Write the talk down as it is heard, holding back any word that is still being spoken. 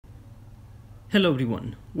Hello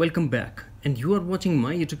everyone, welcome back, and you are watching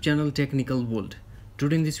my YouTube channel Technical World.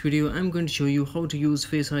 Today in this video I'm going to show you how to use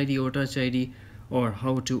Face ID or Touch ID, or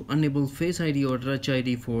how to enable Face ID or Touch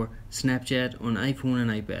ID for Snapchat on iPhone and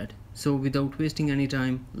iPad. So without wasting any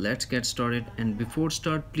time, let's get started, and before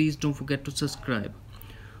start please don't forget to subscribe.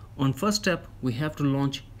 On first step we have to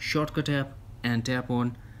launch Shortcut app and tap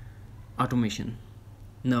on Automation.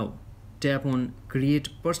 Now tap on Create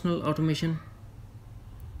Personal Automation.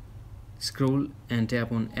 Scroll and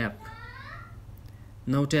tap on App.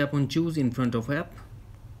 Now tap on Choose in front of App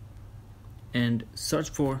and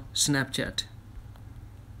search for Snapchat.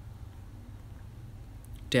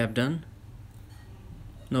 Tap Done.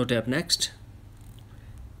 Now tap Next.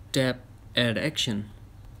 Tap Add Action.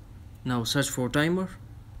 Now search for Timer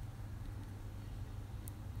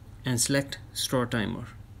and select Start Timer.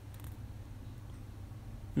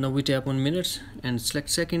 Now we tap on Minutes and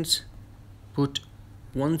select Seconds. Put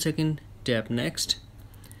 1 second. Tap Next.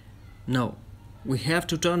 Now we have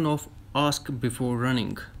to turn off Ask Before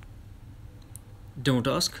Running. Don't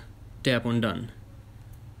ask. Tap on Done.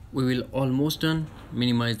 We will almost done.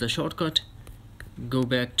 Minimize the shortcut. Go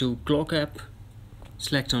back to Clock app.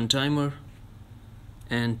 Select on Timer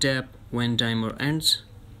and tap When Timer Ends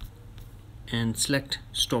and select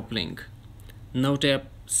Stop Link. Now tap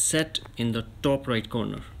Set in the top right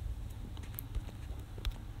corner.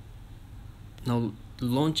 Now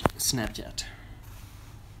launch Snapchat.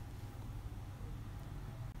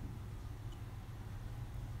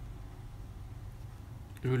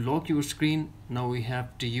 It will lock your screen. Now we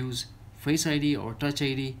have to use Face ID or Touch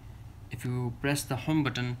ID. If you press the home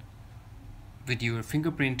button with your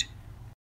fingerprint,